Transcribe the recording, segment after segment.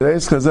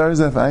Today's Chazara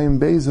is Ayin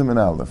Beizam and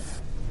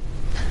Aleph.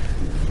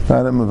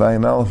 Bottom of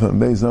Ayin Aleph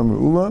and Beizam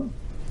Ula.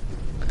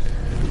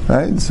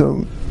 Right,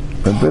 so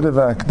a bit of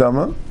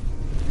Akdama.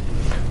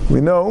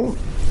 We know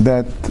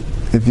that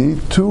if you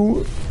eat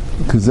two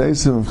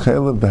Kazaisim of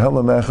Chelev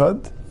Behelam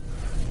Echad,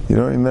 you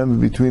don't remember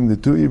between the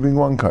two, you bring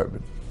one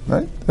carbon.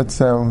 Right? That's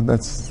not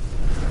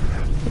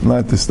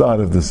the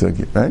start of the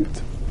circuit, right?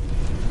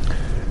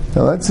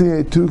 Now let's say you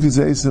ate two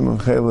Kazaisim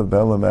of Chelev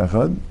Behelam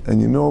Echad,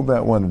 and you know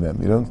about one of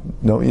them. You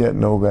don't yet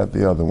know about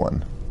the other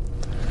one.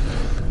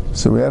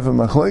 So we have a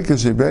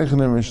Machlokes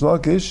Shebeichen and Rish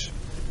Lakish,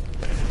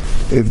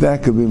 if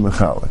that could be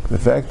Mechalik. The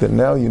fact that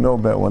now you know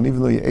about one,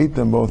 even though you ate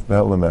them both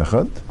Behelam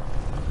Echad,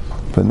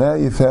 but now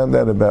you found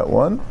out about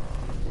one,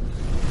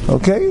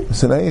 okay,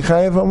 so now you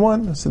chayiv on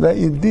one. So that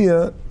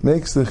Yediyah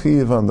makes the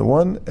chayiv on the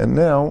one, and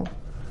now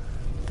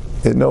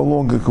it no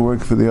longer could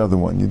work for the other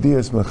one. Yediyah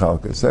is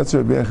Mechalkas. That's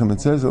Rabbi Aharon.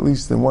 It says, at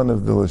least in one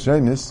of the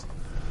Lashonis,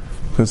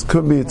 because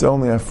could be it's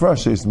only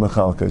Afresh is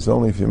Mechalkas.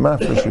 Only if you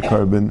mafresh a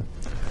carbon,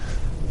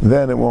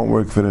 then it won't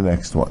work for the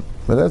next one.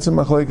 But that's a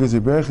Machlokes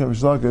Rabbi Aharon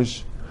Rish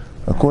Lakish,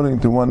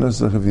 according to one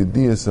nusach of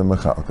Yediyah and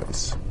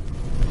Mechalkas.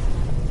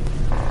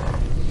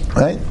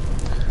 Right?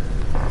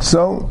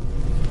 So,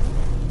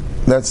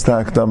 that's the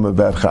Akdama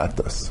about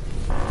Chatas.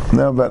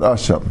 Now about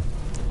Asham.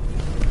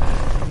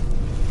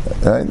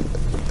 Right?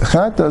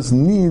 Chatas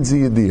needs a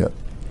Yediyah.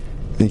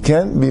 You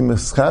can't be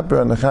mischaper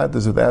on the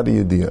Chatas without a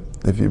Yediyah.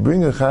 If you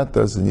bring a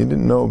Chatas and you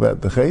didn't know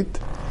about the Chait,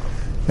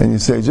 and you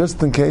say,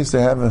 just in case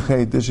they have a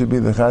Chait, this should be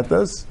the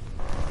Chatas,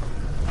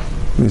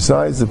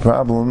 besides the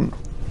problem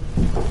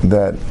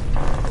that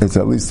it's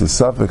at least a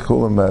Safek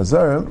Chulam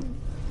Ba'azara,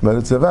 but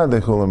it's a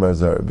Vadei Chulam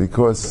Ba'azara,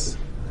 because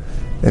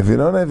if you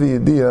don't have a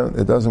Yediyah,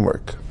 it doesn't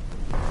work.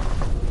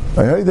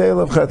 You need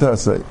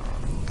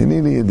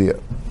a Yediyah.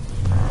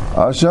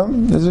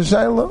 Asham, there's a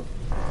Shaila.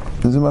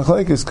 There's a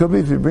Machlokes. Could be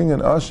if you bring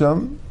an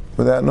Asham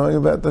without knowing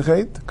about the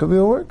Chait, could be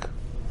a work.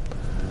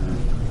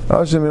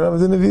 Asham, you don't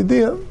have a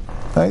Yediyah.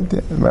 Right?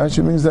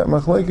 Rashi brings that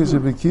Machlokes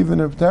should be Kivin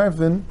or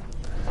Ptarfin.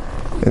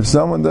 If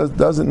someone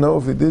doesn't know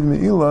if he did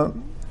Me'ilah,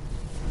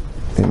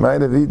 he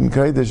might have eaten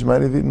Kaidish,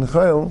 might have eaten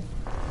Chayil.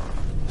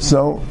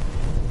 So,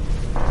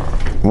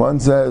 one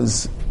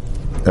says,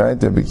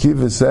 right, Rabbi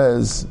Kiva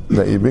says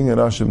that you bring an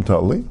Asham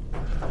Tali,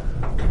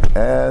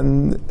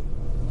 and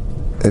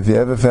if you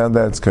ever found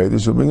that it's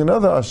Kaidish, you'll bring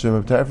another Asham.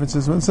 If Tarfin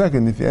says, 1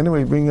 second, if you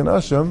anyway bring an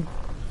Asham,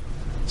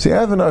 so you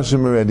have an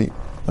Asham already.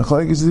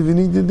 Machlokes is if you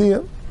need the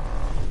Diyah.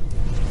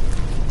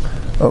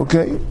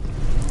 Okay.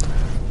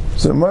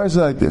 So the Gemara is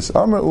like this.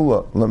 Amar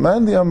Ula,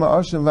 Lamandi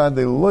Amar Asham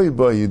Vadei Loi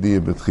Ba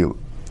Yediyah B'tchila.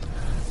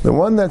 The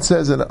one that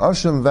says an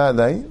Asham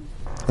Vadei,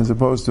 as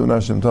opposed to an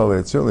Asham Tali,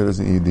 it certainly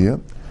doesn't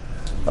Yediyah.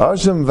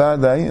 Asham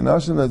Vadei, an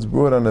Asham that's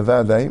brought on a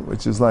Vadei,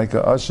 which is like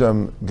a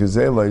Asham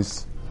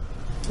Gezelis,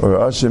 or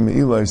Asham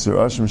Me'ilis, or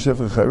Asham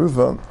Shefcha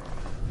Charufa,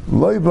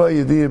 Loi Ba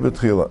Yediyah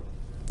B'tchila.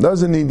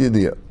 Doesn't need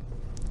Yediyah.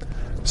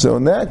 So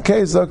in that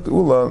case, Dr.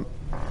 Ula,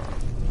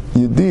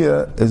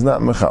 Yediyah is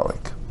not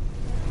Mechalik.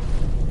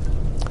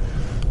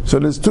 So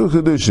there's two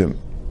Chedushim.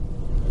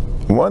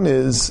 One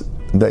is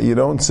that you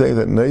don't say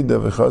that Neida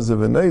v'chaza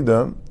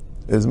v'neida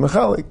is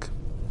Mechalik.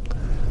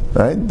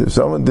 Right? If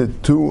someone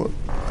did two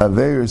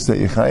Averis that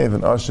Yechayev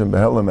and Asham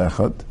Behelam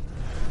Echad,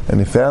 and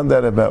he found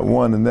out about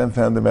one and then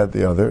found about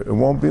the other, it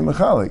won't be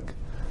Mechalik.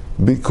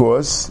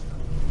 Because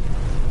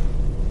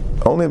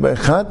only by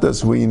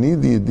Chatas, where you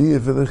need the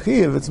Yediyah for the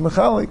Chiyav, it's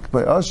Mechalik.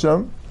 By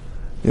Asham,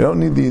 you don't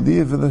need the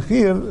Yediyah for the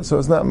Chiyav, so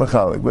it's not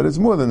Mechalik. But it's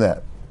more than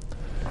that.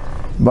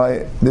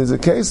 There's a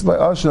case by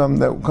Asham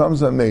that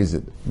comes on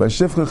Mezid, by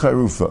Shifcha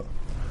Charufa.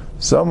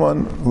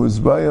 Someone who's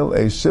bayil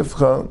a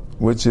Shifcha,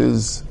 which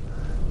is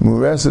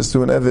Muresis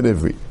to an Eved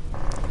Ivri.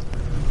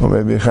 Or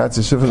maybe a Chatz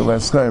Shifcha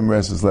Vaskayim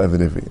Muresis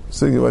Levid Ivri.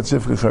 So what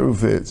Shifcha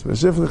Charufa is. But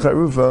Shifcha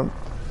Charufa,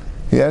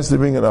 he has to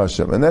bring an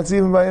Asham. And that's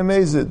even by a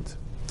Mezid.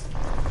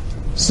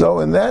 So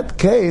in that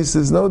case,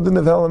 there's no din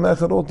of Helam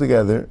Echad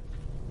altogether.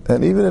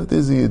 And even if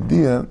there's a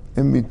Yediyah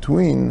in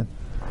between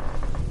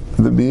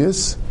the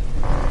Bias,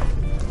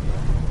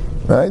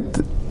 right,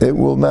 it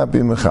will not be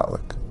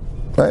Mechalik.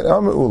 Right?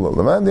 Amar Ula,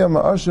 Lamandi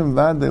Amar Asham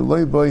Vadei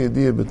Loi Ba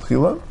Yediyah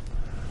B'tchila.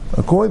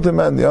 According to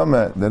Mandi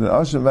Amar, that an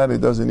Asham Vadei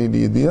doesn't need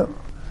a Yediyah,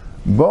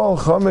 Baal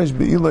Chamesh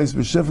Be'ilois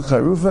B'Shefach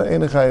Charufa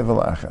Ein Chayev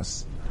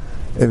Al-Achas.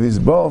 If he's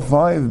Baal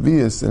 5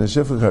 Bias in a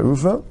Shefach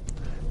Charufa,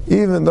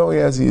 even though he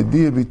has a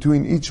Yediyah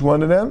between each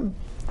one of them,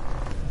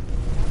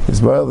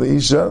 his Baal the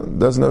Isha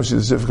doesn't know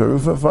she's a Shefach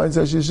Charufa, finds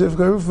out she's a Shefach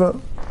Charufa.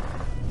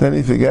 Then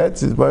he forgets,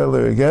 his Baal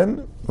her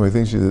again, or he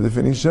thinks she's a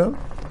different Isha,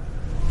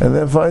 and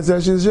then finds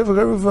out she's a Shefach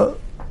Charufa,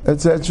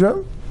 etc.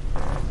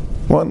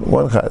 One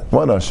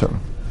Asham.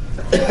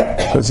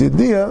 Because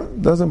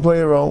Yediyah doesn't play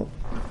a role.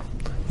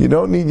 You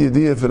don't need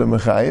Yediyah for the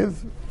Mechayev,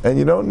 and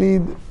you don't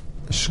need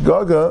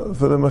Shgaga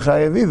for the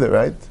Mechayev either,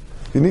 right?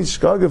 If you need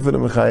Shgaga for the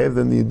Mechayev,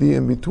 then the Yediyah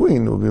in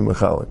between will be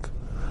Mechalik.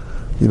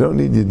 You don't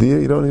need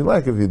Yediyah, you don't need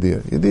lack of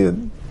Yediyah.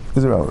 Yediyah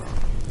is irrelevant.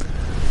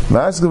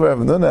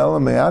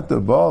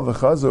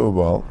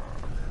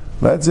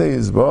 Let's say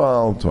he's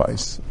Baal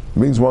twice,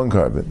 brings one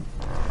carbon.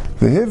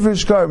 the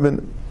hivrish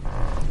carbon,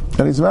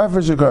 and he's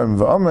mafresh a carbon.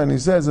 V'amar, and he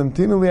says,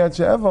 "Amtinu liat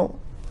she'evel,"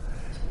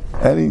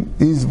 and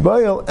he's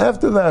boil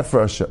after the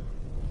afrasha.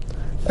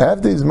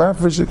 After he's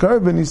mafresh a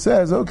carbon, he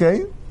says,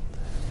 "Okay,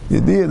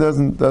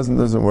 yediyah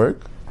doesn't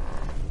work.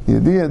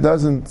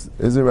 Yediyah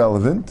is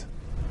irrelevant.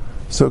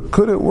 So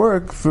could it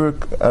work for a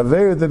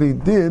aveir that he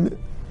did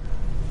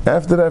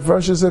after the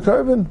afrasha a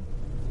carbon?"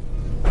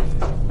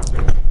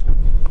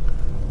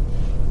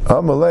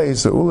 Amalei,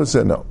 so Ula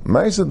said, "No.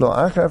 Ma'aseh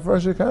dal'achar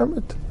afrasha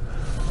karmet."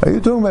 Are you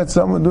talking about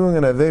someone doing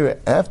an aveira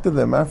after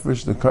they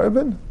mafresh the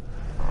carbon?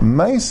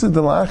 Ma'aseh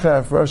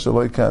dal'achar afrasha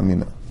loy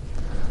kamina.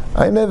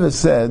 I never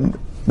said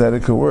that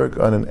it could work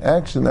on an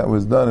action that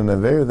was done, an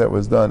aveira that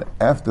was done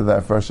after the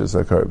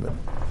afrasha carbon.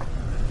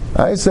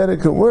 I said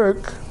it could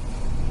work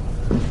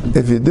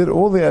if you did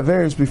all the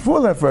aveiros before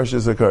the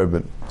afrasha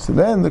carbon. So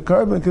then the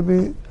carbon could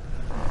be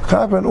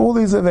chap on all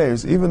these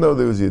aveiros, even though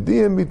there was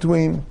yediyah in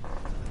between.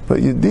 But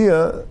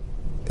yediyah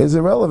is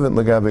irrelevant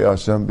l'gabe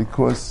asham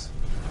because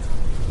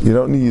you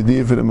don't need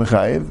yediyah for the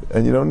mechayiv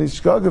and you don't need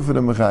shkaga for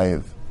the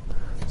mechayiv.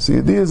 So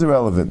yediyah is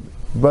irrelevant.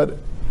 But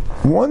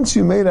once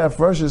you made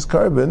afrasha's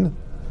carbon,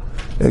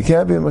 it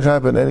can't be a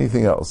mechayiv on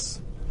anything else.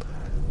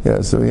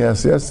 Yeah. So he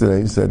asked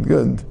yesterday. He said,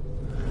 "Good."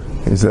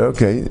 He said,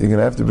 "Okay, you're going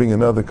to have to bring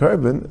another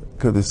carbon.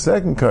 Could the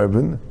second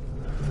carbon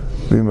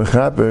be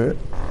mechaper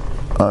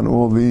on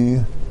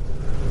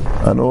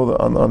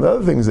the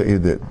other things that you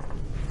did?"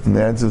 And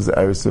the answer is,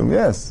 I assume,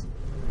 yes.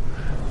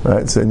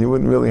 Right? So you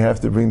wouldn't really have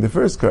to bring the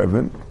first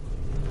carbon.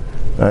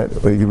 Right?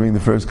 Or you can bring the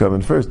first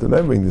carbon first and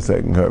then bring the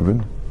second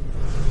carbon.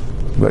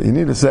 But you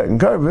need a second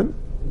carbon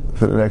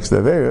for the next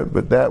aveira,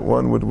 but that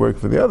one would work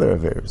for the other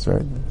aveiras,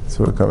 right?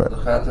 So we'll come out. The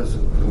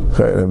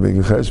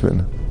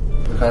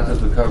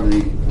Chatas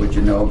recovery, would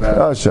you know about?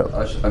 Asham.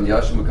 On the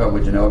Asham recovery,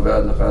 would you know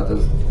about the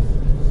Chatas?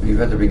 You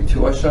had to bring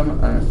two Asham?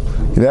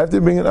 You'd have to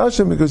bring an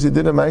Asham because you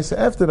did a Maisa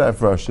after the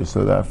Afrasha.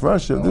 So the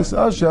Afrasha of this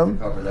Asham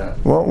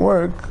won't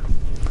work.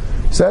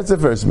 So that's the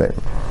first name.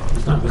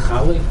 It's not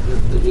Mechalik?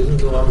 Isn't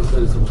the law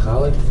that it's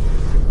Mechalik?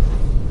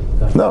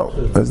 No,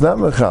 it's not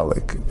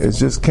Mechalik. It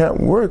just can't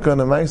work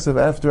on a Maisa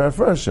after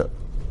Afrasha.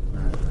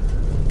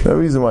 No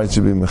reason why it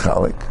should be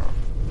Mechalik.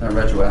 Not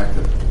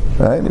retroactive.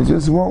 Right? It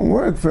just won't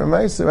work for a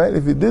Maisa, right?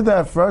 If you did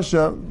that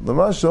Afrasha, the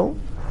Mashal,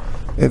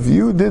 if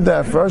you did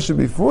that Afrasha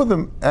before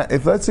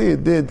if let's say you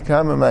did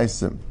Kama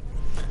Maisim,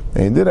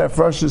 and you did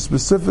Afrasha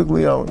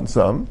specifically on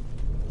some,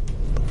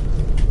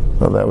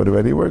 well, that would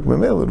already work.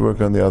 Mamel would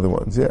work on the other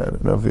ones. Yeah, I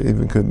don't know if you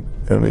even could,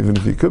 even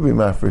if you could be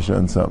Mafresh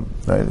on some,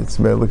 right? It's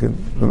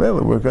Mamel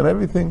would work on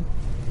everything.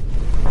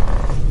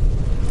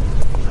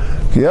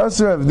 How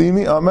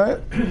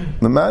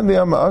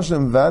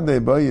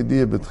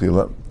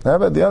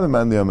about the other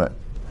man the Amar?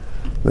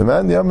 The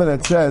man the Amar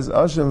that says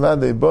Asham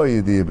Vade Bo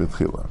Yediyah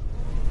B'tchila.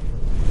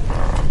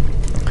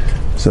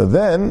 So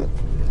then,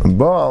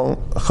 Baal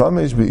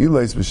Chamesh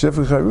Be'ilois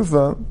B'Shefri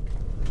Charufa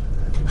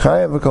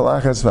Chayav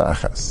V'Kalachas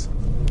V'Achas.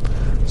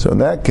 So in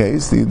that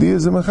case, the Yediyah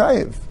is a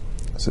Mechayiv.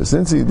 So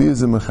since the Yediyah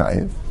is a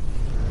Mechayiv,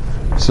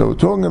 so we're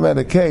talking about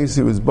a case,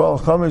 it was Baal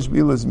Chamesh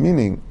Be'ilois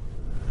meaning,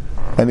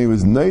 and he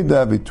was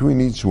Neida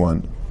between each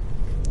one.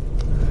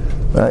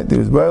 Right? There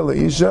was Baal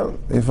Isha,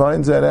 he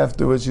finds that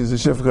afterwards she's a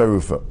Shefri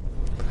Charufa.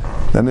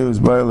 Then there was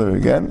Baal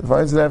again,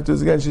 finds that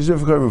afterwards again she's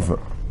Shefri Charufa.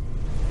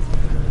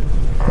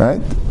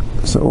 Right?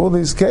 So all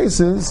these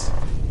cases,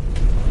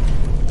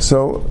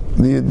 so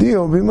the Yediyah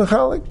will be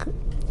Mechalik.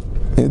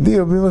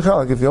 Yediyah will be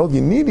Mechalik. If you hold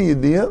you need a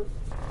Yediyah,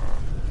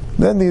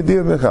 then the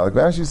Yediyah will be Mechalik.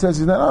 But actually says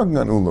he's not arguing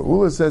on Ula.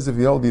 Ula says if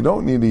you hold you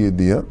don't need a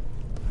Yediyah,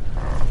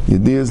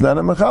 Yediyah is not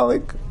a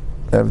Mechalik.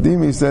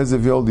 Avdimi says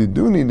if you hold you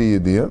do need a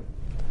Yediyah,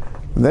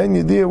 then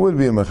Yediyah would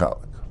be a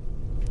Mechalik.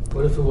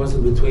 What if it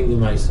wasn't between the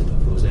Maisim,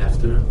 if it was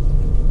after?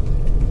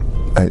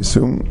 I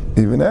assume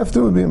even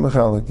after would be a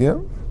Mechalik, yeah?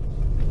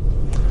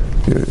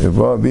 Your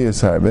Rabbi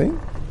is Harbi,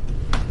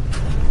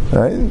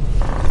 right?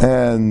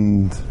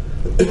 And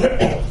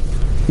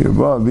your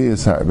Rabbi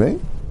is Harbi,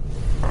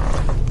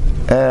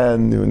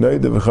 and you know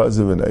the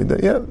v'chazav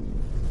and yeah,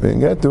 we can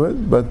get to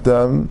it, but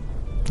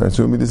that's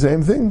going to be the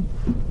same thing,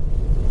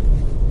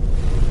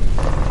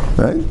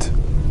 right?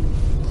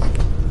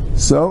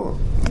 So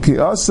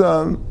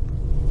Kiyasa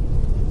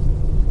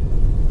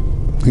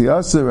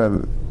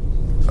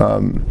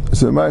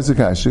so Ma'aseh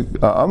Kashik,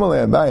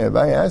 Amalei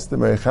Abaye asked him,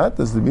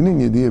 "Rechatas the meaning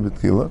Yediyah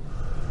B'tchila,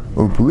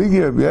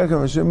 u'pligi Rabbi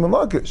Yechon Hashem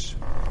Malakish."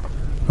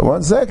 For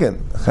 1 second,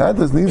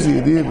 Chatas needs a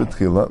Yediyah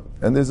B'tchila,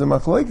 and there's a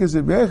machlekes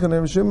Rabbi Yechon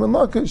Hashem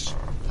Malakish.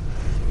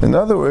 In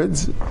other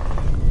words,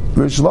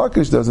 Rish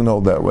Lakish doesn't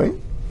hold that way.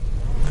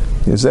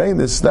 You're saying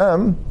this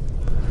stam,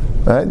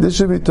 right? This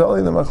should be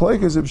telling the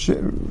machlekes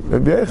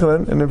Rabbi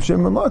Yechon and Rabbi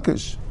Shimon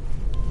Lakish,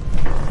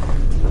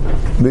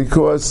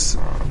 because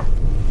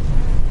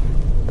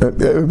Rabbi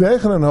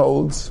Yechon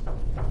holds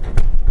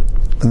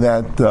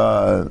that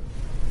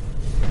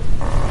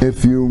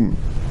if you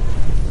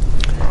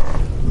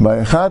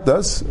by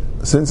chatas,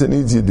 since it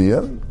needs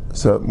yediyah,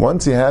 so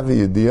once you have a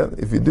yediyah,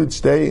 if you did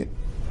stay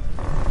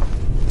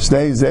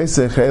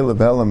zeisechel of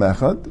helam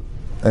echad,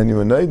 and you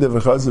were neida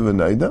v'chazav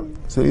v'neida,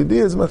 So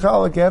Yediyah is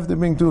mechalik, you have to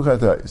bring 2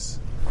 chatayis.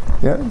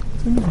 Yeah?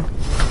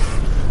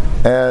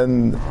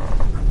 And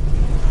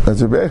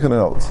that's what Rabbi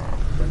holds.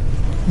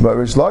 But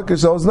Rish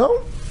Lakish holds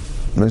no.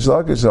 Rish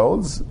Lakish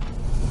holds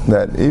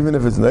that even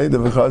if it's Neida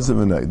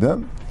v'chazav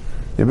v'Neida,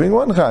 you bring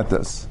 1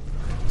 chatas.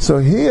 So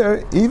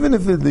here, even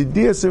if the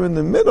Yediyahs are in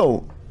the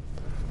middle,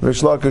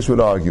 Rish Lakish would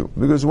argue.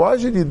 Because why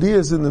should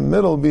Yediyahs in the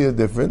middle be a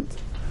different?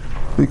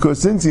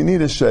 Because since you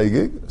need a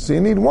shegig, so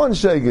you need 1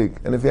 shegig.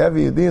 And if you have a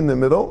Yediyah in the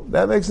middle,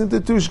 that makes it into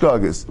 2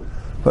 shkagas.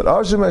 But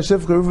Asham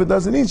HaShef Charufa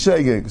doesn't need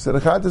shegig. So the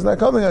chat is not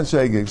coming on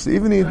shegig. So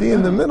even a Yediyah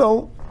in the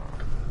middle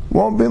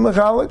won't be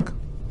mechalik.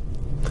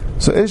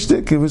 So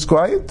Ishtik, he was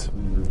quiet.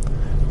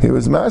 He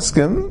was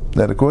maskim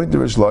that according to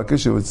Rish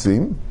Lakish, it would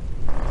seem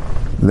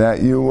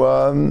that you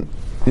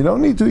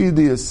don't need 2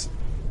 Yediyahs.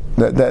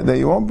 That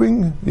you won't be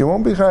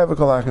chayav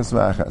kolachas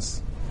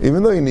machas,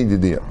 even though you need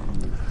Yediyah.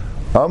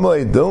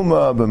 Amalei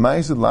dilma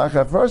b'maisid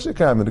lachaf rasha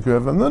kam the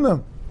kurv amnuna.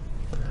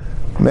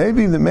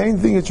 Maybe the main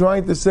thing you're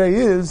trying to say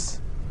is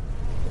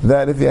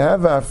that if you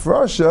have a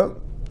frasha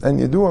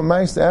and you do a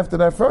maisa after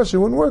that frasha, it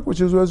wouldn't work,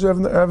 which is Rav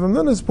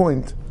Amnuna's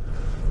point.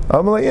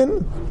 Amalei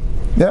in,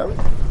 yeah,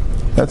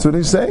 that's what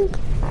he's saying.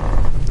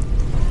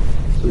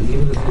 So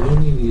even if you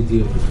don't need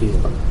the Yediyah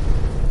b'chila,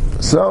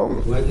 so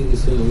why did you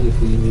say only if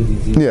you need the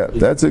Yediyah? Yeah,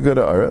 that's a good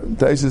ara.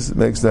 Taisus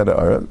makes that a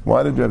ara.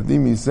 Why did Rav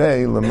Dimi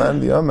say Laman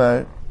di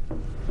Amar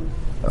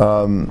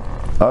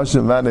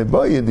Asham Vane Ba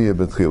Yediyah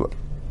b'chila?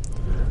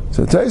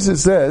 So Taisus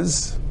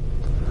says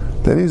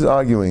that he's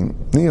arguing.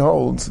 He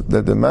holds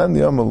that the man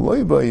di Amar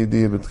Lo Ba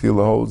Yediyah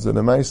b'chila holds that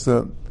a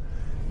ma'isa,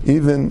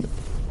 even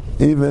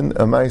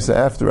a ma'isa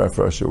after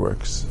Afrasha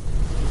works.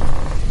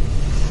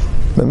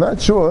 I'm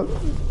not sure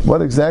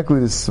what exactly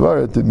the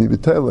svara to be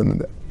b'teilen in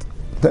that.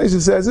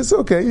 Taisha says it's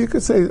okay. You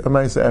could say a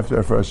ma'isa after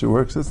Afrasha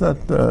works. It's not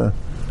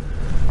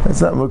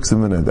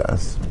muksim in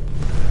adas.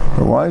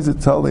 But why is it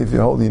totally if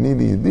you hold you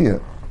need a yediyah?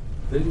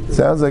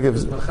 Sounds like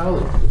if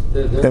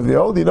you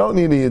hold you don't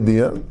need a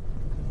yediyah,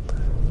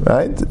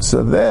 right?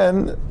 So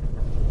then,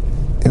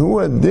 who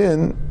had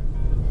din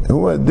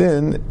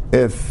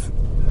if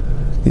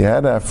you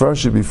had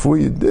Afrasha before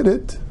you did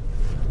it?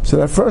 So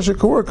that Afrasha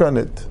could work on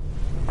it.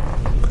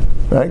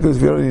 Right, because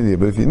if you don't need a yediyah,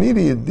 but if you need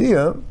a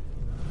yediyah,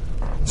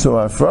 so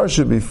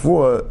Afrasha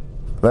before,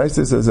 right?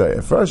 Says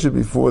Afrasha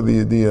before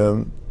the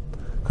yediyah,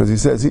 because he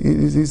says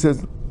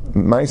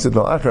Ma'aseh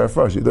al achar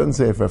Afrasha. He doesn't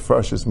say if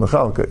Afrasha is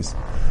mechalkes,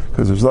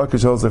 because Rish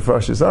Lakish holds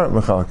Afrashas aren't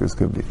mechalkes,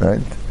 could be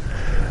right.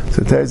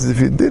 So it says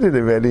if you did it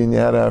already and you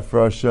had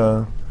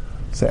Afrasha,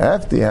 so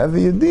after you have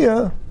the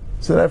yediyah,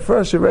 so that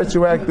Afrasha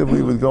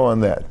retroactively would go on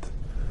that.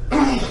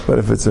 But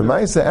if it's a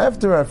Ma'aseh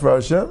after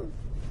Afrasha,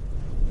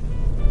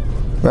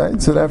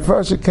 right? So that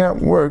Afrasha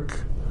can't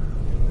work.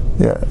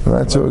 Yeah, I'm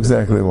not sure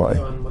exactly why.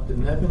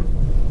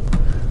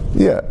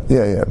 Yeah.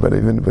 But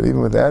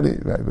even without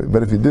it, right?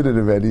 But if you did it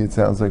already, it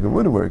sounds like it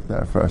would have worked.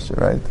 That Afrasha,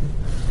 right?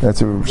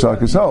 That's what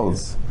Shlakish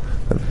holds.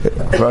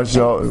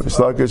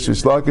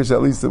 Shlakish,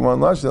 at least in one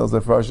lashon, holds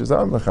that Afrashas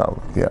are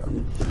mechal. Yeah.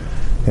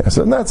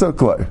 So not so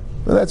clear.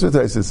 But that's what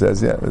Taisa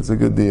says. Yeah, that's a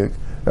good diak.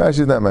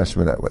 Rashi's not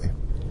mashma that way.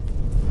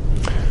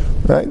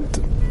 Right?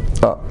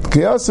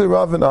 Kiyasa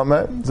Ravin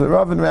Amar. So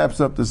Ravin wraps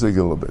up the sig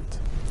a little bit.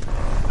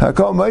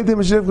 Hakol meidim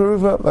b'shif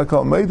charufa,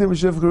 hakol meidim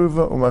b'shif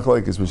charufa,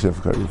 u'machlekes b'shif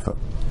charufa.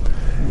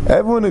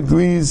 Everyone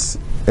agrees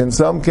in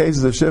some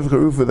cases of shif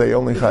charufa they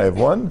only chayev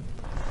 1.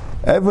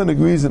 Everyone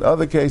agrees in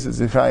other cases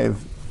you chayev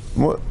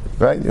more,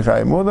 right? You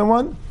chayev more than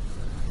 1.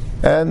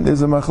 And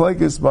there's a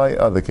machlekes by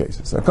other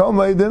cases. Hakol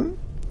meidim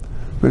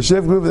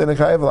b'shif charufa then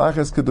chayev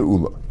l'achas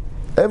keda'ula.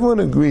 Everyone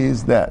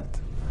agrees that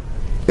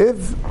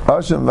if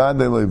Hashem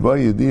Vadei Lo Ba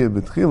Yediyah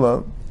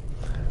B'tchila,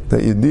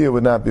 that Yediyah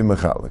would not be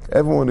mechalik.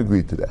 Everyone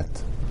agreed to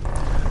that.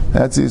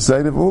 That's the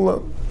side of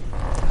Ula.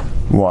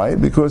 Why?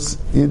 Because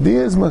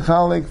Yediyah is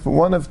mechalik for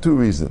one of 2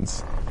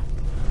 reasons.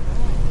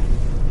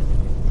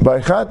 By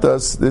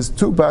Chatas, there's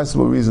 2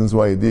 possible reasons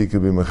why Yediyah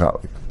could be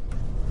mechalik.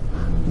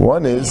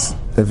 One is,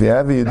 if you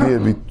have a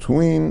Yediyah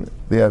between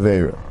the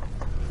Aveira.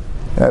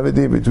 Have a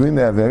Yediyah between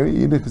the Aveira,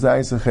 you eat a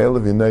Kazayis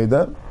HaChelev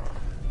Yinayda,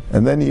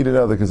 and then you eat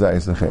another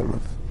Kazayis HaChelev.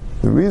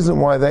 The reason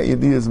why that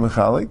Yediyah is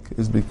mechalik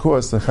is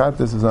because the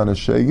Chatas is on a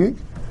Shegig,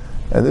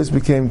 and this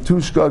became 2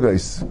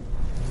 Shkagais.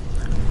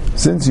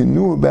 Since you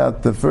knew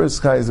about the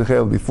first Chayis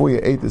HaChelev before you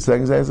ate the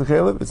second Chayis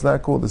HaChelev, it's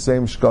not called the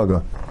same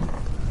Shkaga.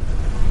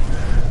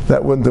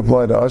 That wouldn't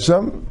apply to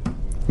Asham,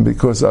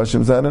 because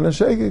Asham's not on a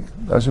Shegig.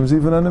 Asham's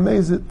even on a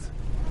Mezit.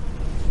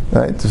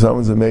 Right? If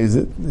someone's a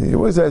Mezit, he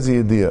always has a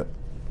Yediyah.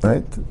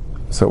 Right?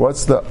 So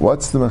what's the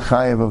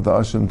Mechayev of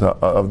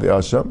the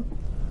Asham,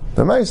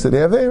 The Meister, the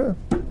Aveira.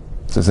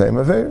 It's the same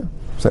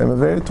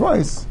Aveira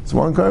twice. It's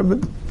 1 carbon.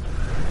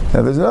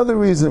 Now there's another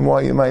reason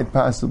why you might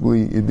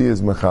possibly Yediyah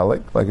is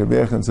mechalik, like Rabbi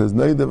Aharon says,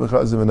 Neida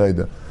v'chazav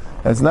v'neida.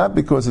 That's not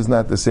because it's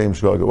not the same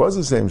shkaga. It was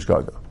the same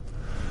shkaga.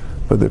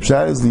 But the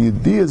pshat is the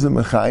Yediyah is a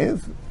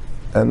mechayev,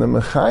 and the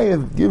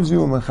mechayev gives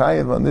you a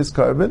mechayev on this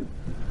carbon,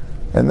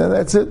 and then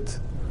that's it.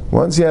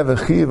 Once you have a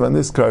chiv on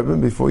this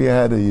carbon, before you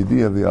had a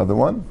Yediyah of the other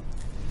one,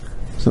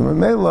 so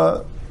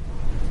Mamela,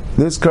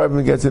 this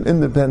carbon gets an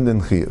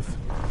independent chiyuv.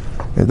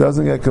 It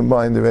doesn't get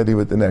combined already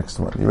with the next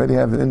one. You already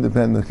have an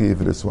independent chiyuv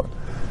for this one.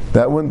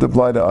 That wouldn't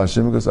apply to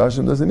Ashim because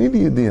Ashim doesn't need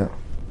a Yediyah.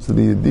 So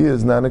the Yediyah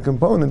is not a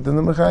component in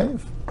the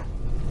Mechayiv.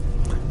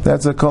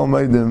 That's a Kol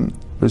Meidim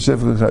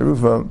B'Shivcha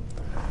Chayrufa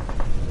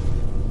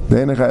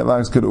De'ena Chayiv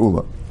Lachs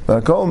Ked'ula.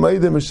 A Kol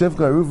Meidim B'Shivcha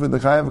Chayrufa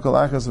De'chayiv Kol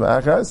Achas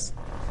V'Achas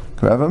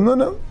K'Rav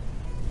Amnuna.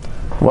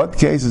 What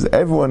case is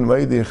everyone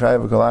Meidi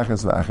Chayiv Kol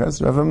Achas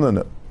V'Achas? Rav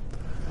Amnuna.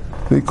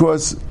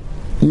 Because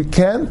you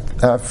can't,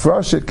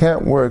 Froshet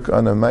can't work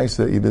on a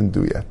Maisa you didn't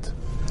do yet.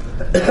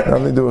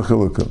 Only do a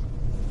Chilukum.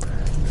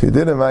 If you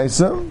did a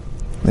Maisa,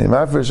 you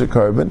mafresh a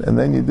carbon, and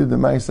then you did the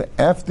Maisa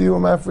after you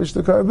mafresh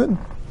the carbon,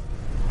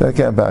 that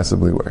can't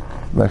possibly work.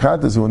 By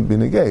Chatas it wouldn't be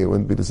negay, it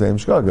wouldn't be the same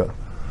shkaga.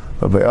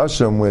 But by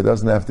Asham, where it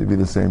doesn't have to be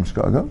the same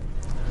shkaga,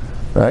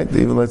 right?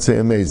 Even let's say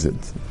a Mazid.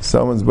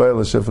 Someone's Bayal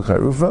a Shefach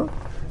Harufa,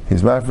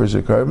 he's mafresh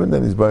a carbon,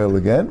 then he's Bayal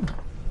again,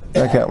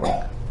 that can't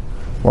work.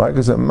 Why?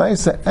 Because a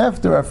Maisa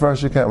after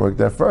Afrasha can't work.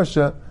 The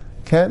Afrasha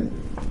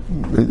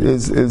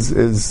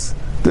is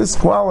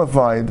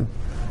disqualified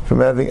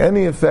from having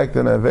any effect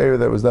on Aveira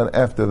that was done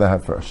after the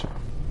Hafrasha.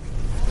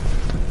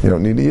 You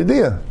don't need a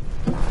Yediyah,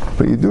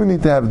 but you do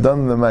need to have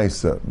done the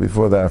Maisa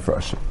before the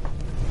Hafrasha.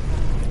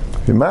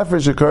 If you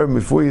mafresh a carbon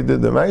before you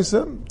did the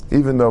Maisa,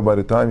 even though by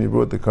the time you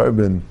brought the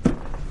carbon,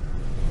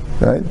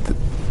 right?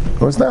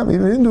 Well, it's not, you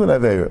didn't do an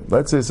Aveira.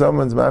 Let's say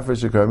someone's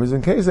mafresh a carbon,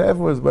 in case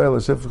everyone's Bayal a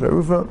Shefach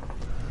Harufa,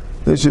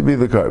 this should be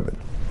the carbon.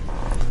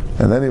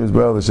 And then he was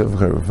Bayal a Shefach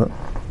Harufa.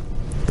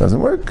 Doesn't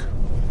work.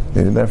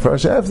 You didn't have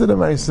fresh after the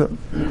Maisa.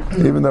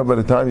 Even though by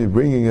the time you're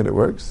bringing it, it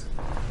works.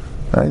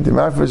 Right? You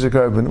mafresh a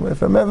carbon.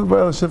 If I'm ever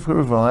Bayal a Shefach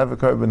Harufa, I'll have a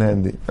carbon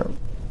handy. No,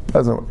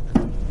 doesn't work.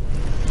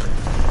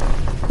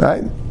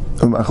 Right?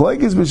 Let's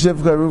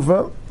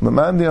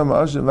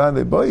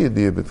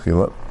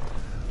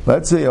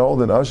say you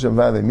hold an Asham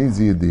Vade needs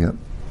the Yediyah.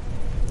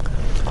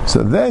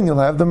 So then you'll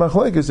have the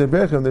Machlekes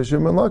Ebechem, the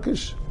Shimon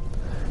Lakish.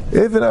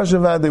 If an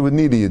Asham Vade would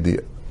need a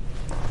Yediyah,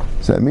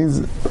 so that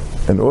means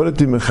in order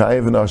to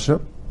Mechayev an Asham,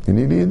 you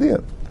need a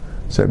Yediyah.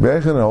 So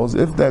Ebechem holds,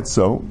 if that's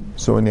so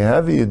when you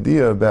have a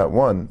Yediyah about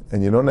one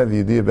and you don't have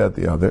a Yediyah about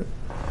the other,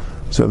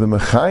 so the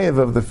Mechayev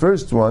of the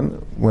first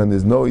one, when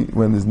there's not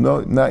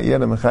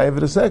yet a Mechayev of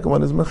the second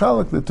one, is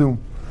Mechalak the two.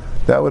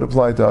 That would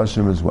apply to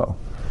Asham as well.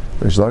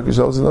 Rish Lakish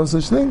holds no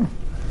such thing.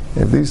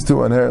 If these two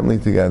are inherently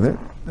together,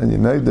 and you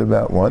know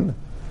about one,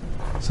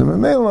 so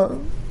Mamela,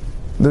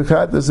 the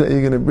Chata that you're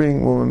going to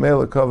bring will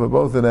Mamela cover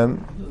both of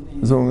them,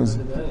 as long as...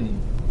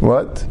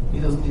 What? He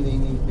doesn't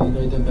need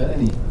them about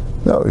any.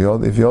 No,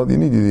 if you hold, you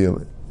need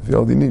Yediyah. If you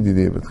hold, you need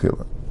Yediyah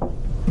B'tchila.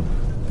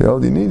 If you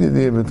hold, you need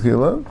Yediyah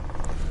B'tchila,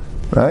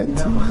 right?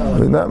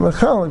 But not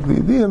Mechalik. The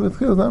Yediyah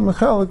B'tchila is not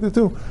Mechalik, the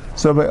two.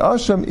 So by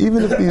Asham,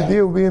 even if the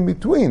Yediyah would be in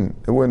between,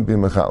 it wouldn't be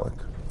Mechalik.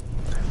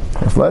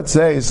 If let's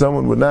say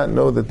someone would not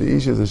know that the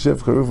Isha is a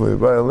Shef Charufa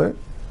Yibayler,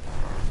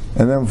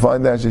 and then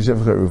find out she's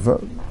Shef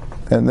Charufa,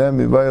 and then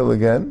Yibayler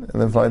again,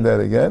 and then find that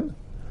again,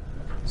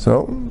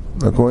 so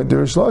according to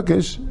Rish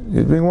Lakish,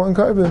 you'd bring one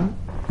carbon,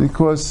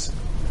 because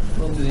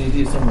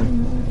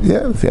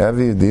yeah, if you have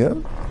the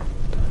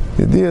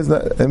Yediyah is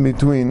not in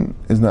between,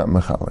 is not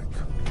Mechalik.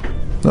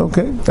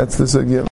 Okay, that's the Sugya.